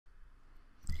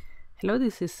Hello,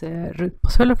 this is Ruth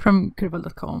Posuelo from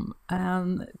Curbal.com,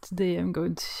 and today I'm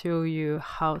going to show you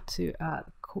how to add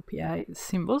KPI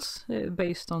symbols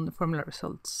based on the formula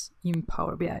results in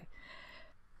Power BI.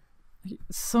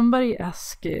 Somebody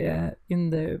asked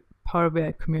in the Power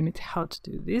BI community how to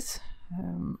do this,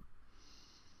 how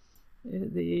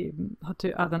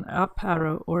to add an up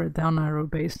arrow or a down arrow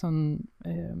based on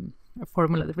a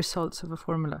formula, the results of a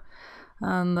formula.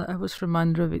 And I was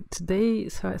reminded of it today,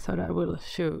 so I thought I will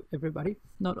show everybody,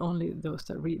 not only those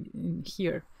that read in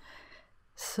here.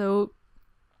 So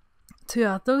to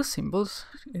add those symbols,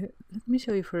 let me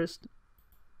show you first.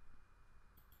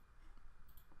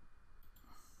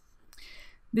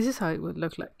 This is how it would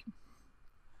look like.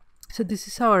 So this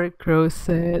is our growth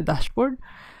dashboard,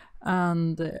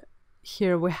 and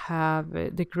here we have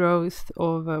the growth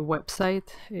of a website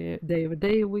day over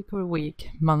day, week over week,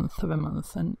 month over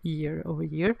month, and year over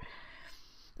year.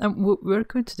 And what we're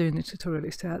going to do in the tutorial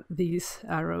is to add this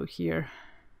arrow here.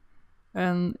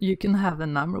 And you can have the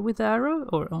number with the arrow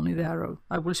or only the arrow.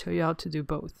 I will show you how to do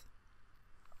both.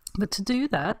 But to do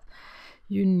that,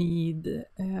 you need,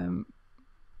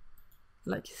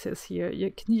 like it says here,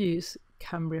 you can use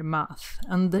Cambria Math.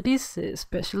 And that is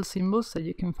special symbols that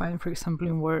you can find, for example,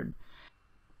 in Word.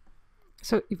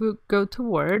 So if we go to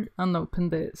Word and open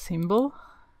the symbol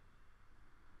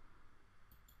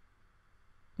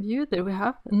view, there we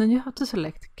have, and then you have to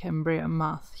select Cambria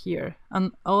Math here.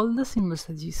 And all the symbols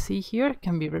that you see here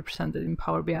can be represented in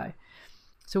Power BI.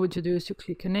 So what you do is you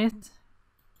click on it,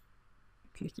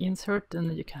 click Insert, and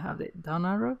then you can have the down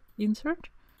arrow insert.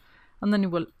 And then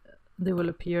they will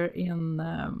appear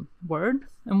in Word.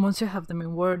 And once you have them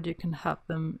in Word, you can have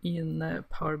them in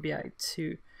Power BI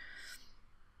too.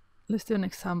 Let's do an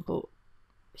example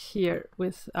here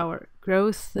with our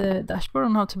growth dashboard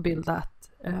on how to build that.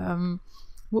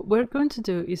 What we're going to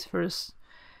do is first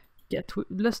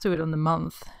let's do it on the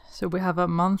month. So we have a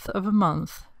month of a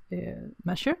month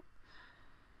measure.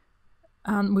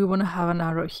 And we want to have an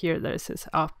arrow here that says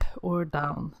up or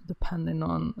down, depending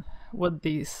on what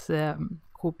this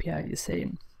KPI is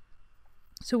saying.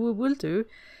 So what we'll do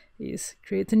is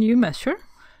create a new measure.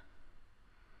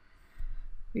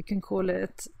 We can call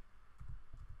it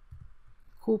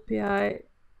KPI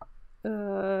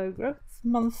growth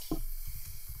month.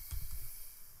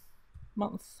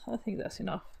 I think that's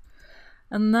enough.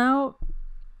 And now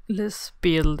let's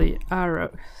build the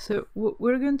arrow. So what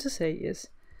we're going to say is,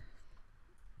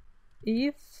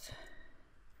 if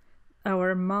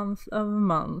our month of a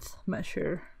month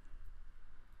measure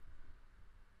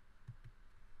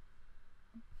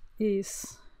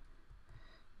is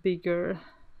bigger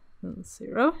than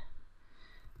 0,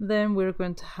 then we're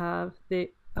going to have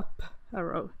the up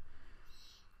arrow.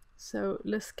 So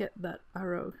let's get that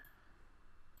arrow.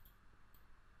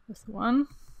 That's the one.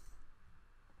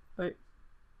 Wait.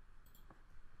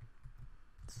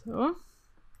 So,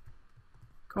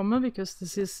 comma, because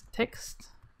this is text,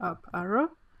 up arrow.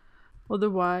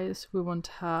 Otherwise, we want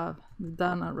to have the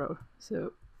down arrow.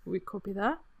 So we copy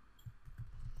that.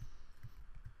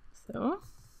 So,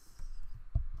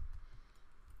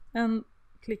 and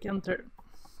click enter.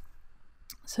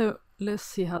 So let's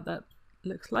see how that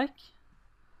looks like.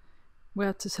 We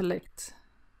have to select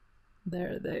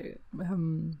there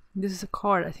this is a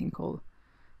card, I think, called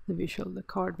the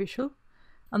card visual.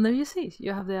 And there you see,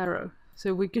 you have the arrow.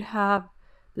 So we could have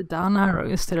the down arrow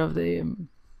instead of the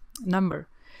number.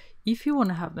 If you want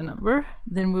to have the number,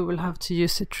 then we will have to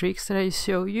use the tricks that I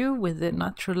show you with the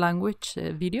natural language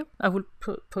video. I will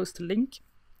post a link.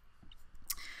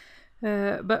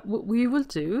 But what we will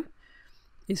do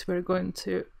is we're going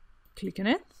to click on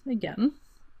it again,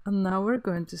 and now we're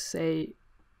going to say,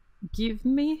 give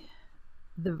me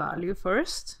the value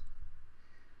first.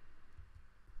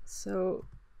 So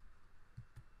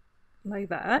like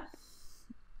that.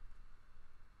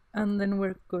 And then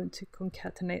we're going to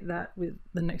concatenate that with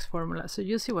the next formula. So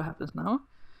you see what happens now.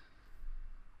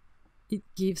 It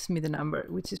gives me the number,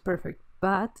 which is perfect,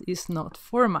 but it's not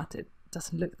formatted. It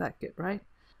doesn't look that good, right?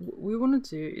 What we want to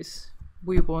do is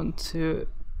we want to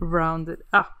round it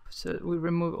up. So we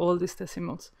remove all these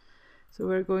decimals. So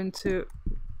we're going to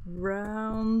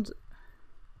round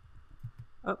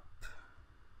up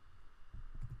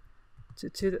to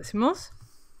 2 decimals.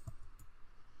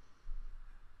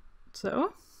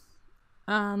 So,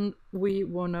 and we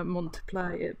want to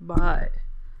multiply it by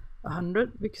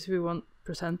 100 because we want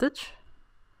percentage.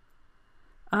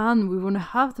 And we want to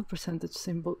have the percentage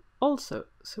symbol also.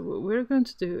 So what we're going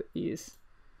to do is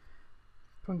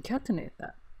concatenate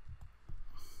that.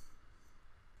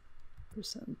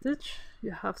 Percentage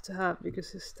you have to have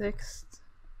because it's text.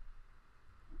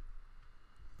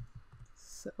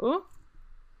 So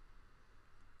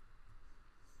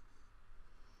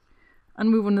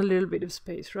And we want a little bit of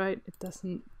space, right? It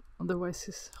doesn't, otherwise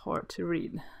it's hard to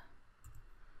read.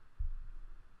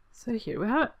 So here we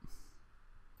have it.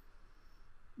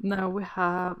 Now we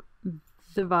have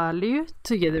the value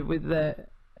together with the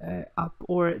up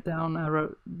or down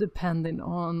arrow, depending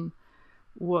on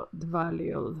what the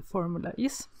value of the formula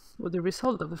is, what the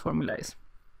result of the formula is.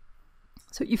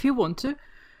 So if you want to,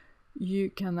 you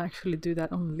can actually do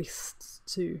that on lists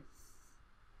too.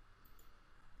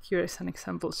 Here is an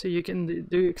example. So you can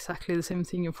do exactly the same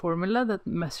thing in formula that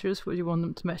measures what you want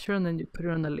them to measure, and then you put it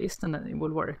on a list and then it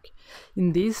will work.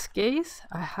 In this case,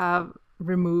 I have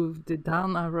removed the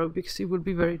down arrow because it would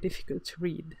be very difficult to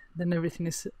read. Then everything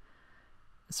is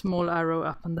a small arrow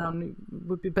up and down. It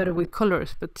would be better with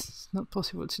colors, but it's not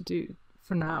possible to do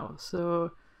for now.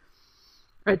 So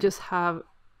I just have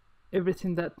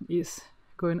everything that is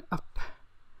going up.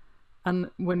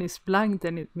 And when it's blank,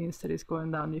 then it means that it's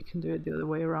going down. You can do it the other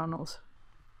way around also.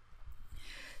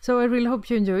 So I really hope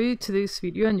you enjoy today's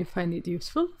video and you find it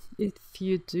useful. If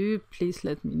you do, please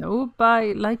let me know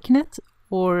by liking it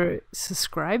or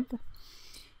subscribe.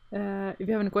 If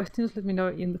you have any questions, let me know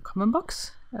in the comment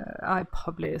box. I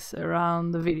publish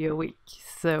around the video week.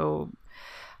 So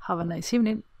have a nice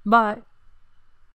evening. Bye.